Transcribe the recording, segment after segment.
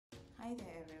Hi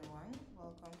there everyone,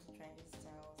 welcome to Trendy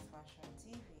Styles Fashion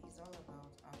TV. It's all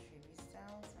about asoebi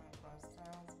styles, ankara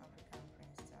styles, African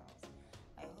print styles.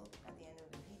 I hope at the end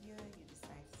of the video you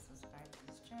decide to subscribe to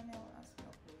this channel as we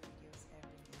upload videos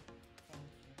every day. Thank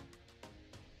you.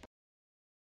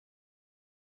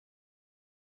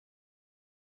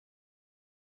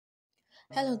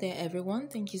 Hello there everyone,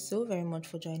 thank you so very much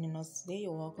for joining us today.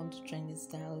 You're welcome to Trendy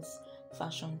Styles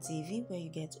Fashion TV, where you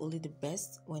get only the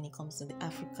best when it comes to the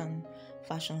African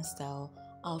fashion style,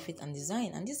 outfit and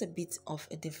design. And this is a bit of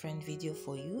a different video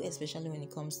for you, especially when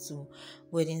it comes to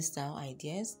wedding style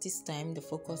ideas. This time the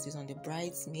focus is on the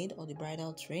bridesmaid or the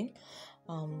bridal train.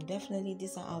 Definitely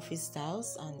these are outfit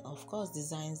styles and of course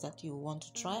designs that you want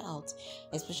to try out,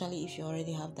 especially if you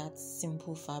already have that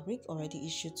simple fabric already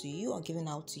issued to you or given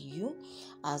out to you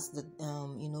as the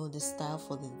the style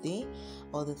for the day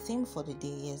or the theme for the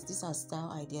day. Yes, these are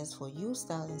style ideas for you,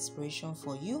 style inspiration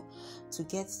for you to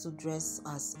get to dress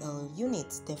as a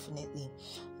unit. Definitely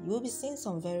you will be seeing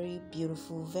some very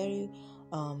beautiful, very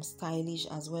stylish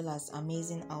as well as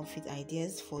amazing outfit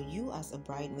ideas for you as a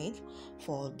bridesmaid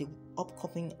for the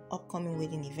upcoming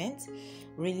wedding event.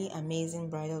 Really amazing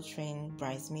bridal train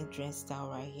bridesmaid dress style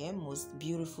right here. Most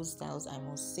beautiful styles, I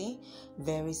must say.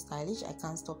 Very stylish. I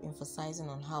can't stop emphasizing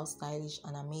on how stylish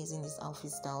and amazing these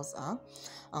outfit styles are.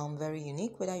 Very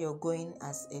unique, whether you're going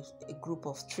as a group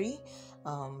of 3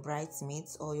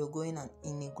 bridesmaids or you're going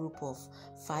in a group of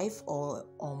 5 or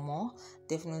more.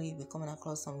 Definitely you'll be coming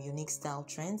across some unique style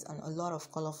trends and a lot of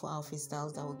colorful outfit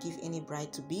styles that will give any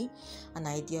bride to be an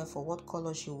idea for what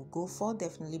color she will go for.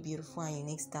 Definitely beautiful and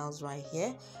unique styles right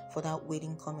here for that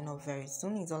wedding coming up very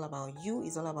soon. It's all about you.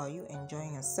 It's all about you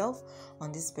enjoying yourself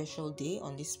on this special day,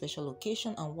 on this special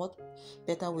occasion, and what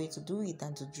better way to do it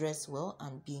than to dress well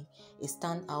and be a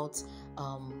standout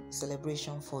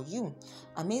celebration for you.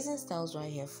 Amazing styles right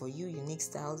here for you, unique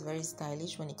styles, very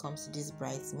stylish when it comes to these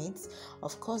bridesmaids.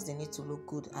 Of course they need to look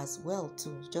good as well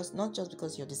too, not just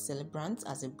because you're the celebrant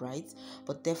as a bride,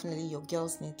 but definitely your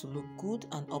girls need to look good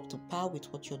and up to par with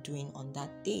what you're doing on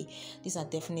that day. These are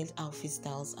definite outfit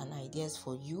styles and ideas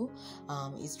for you.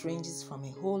 It ranges from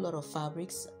a whole lot of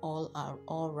fabrics all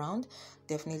around.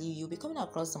 Definitely you'll be coming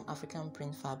across some African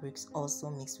print fabrics also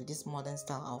mixed with this modern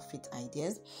style outfit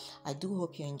ideas. I do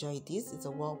hope you enjoy this. It's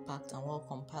a well packed and well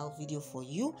compiled video for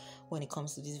you when it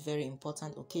comes to this very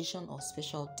important occasion or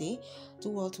special day. Do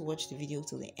well to watch the video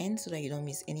till the end so that you don't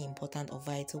miss any important or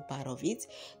vital part of it.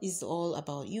 This is all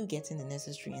about you getting the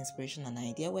necessary inspiration and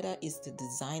idea, whether it's the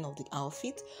design of the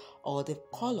outfit or the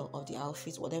color of the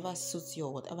outfit, whatever suits you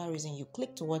or whatever reason you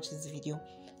click to watch this video.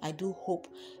 I do hope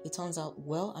it turns out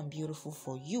well and beautiful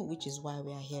for you, which is why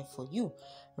we are here for you.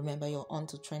 Remember, you're on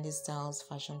to Trendy Styles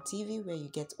Fashion TV, where you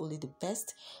get only the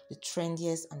best, the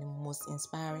trendiest and the most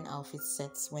inspiring outfit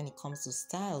sets when it comes to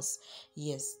styles.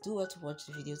 Yes, do well to watch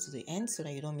the video to the end so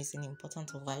that you don't miss any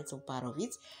important or vital part of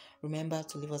it. Remember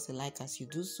to leave us a like as you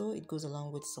do so. It goes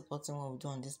along with supporting what we do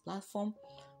on this platform.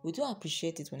 We do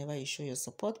appreciate it whenever you show your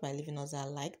support by leaving us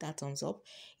that like, that thumbs up.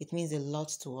 It means a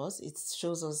lot to us. It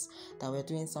shows us that we're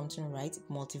doing something right. It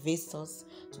motivates us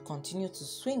to continue to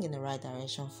swing in the right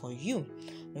direction for you.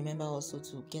 Remember also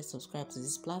to get subscribed to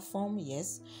this platform.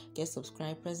 Yes, get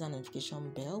subscribed, press the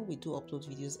notification bell. We do upload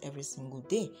videos every single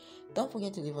day. Don't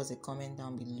forget to leave us a comment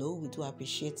down below. We do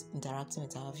appreciate interacting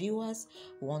with our viewers.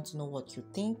 We want to know what you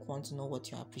think, want to know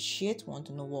what you appreciate, want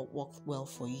to know what worked well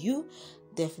for you.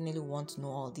 Definitely want to know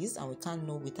all this, and we can't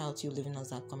know without you leaving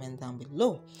us a comment down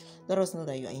below. Let us know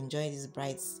that you enjoy this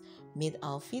bridesmaid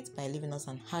outfit by leaving us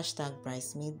an hashtag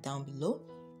bridesmaid down below.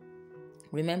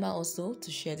 Remember also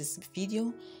to share this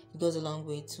video. It goes a long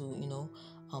way to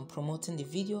promoting the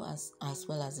video as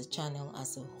well as the channel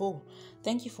as a whole.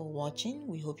 Thank you for watching.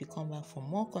 We hope you come back for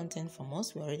more content from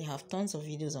us. We already have tons of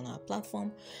videos on our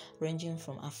platform, ranging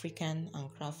from African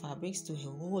and craft fabrics to a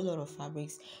whole lot of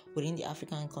fabrics within the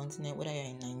African continent, whether you're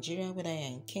in Nigeria, whether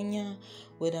you're in Kenya,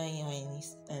 whether you're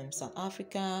in South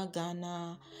Africa,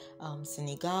 Ghana,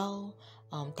 Senegal,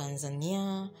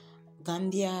 Tanzania,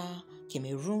 Gambia,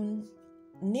 Cameroon,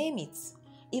 name it,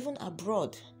 even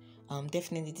abroad.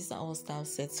 Definitely these are all style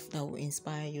sets that will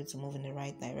inspire you to move in the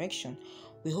right direction.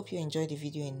 We hope you enjoyed the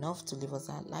video enough to leave us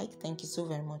a like. Thank you so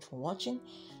very much for watching.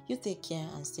 You take care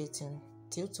and stay tuned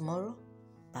till tomorrow.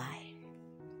 Bye.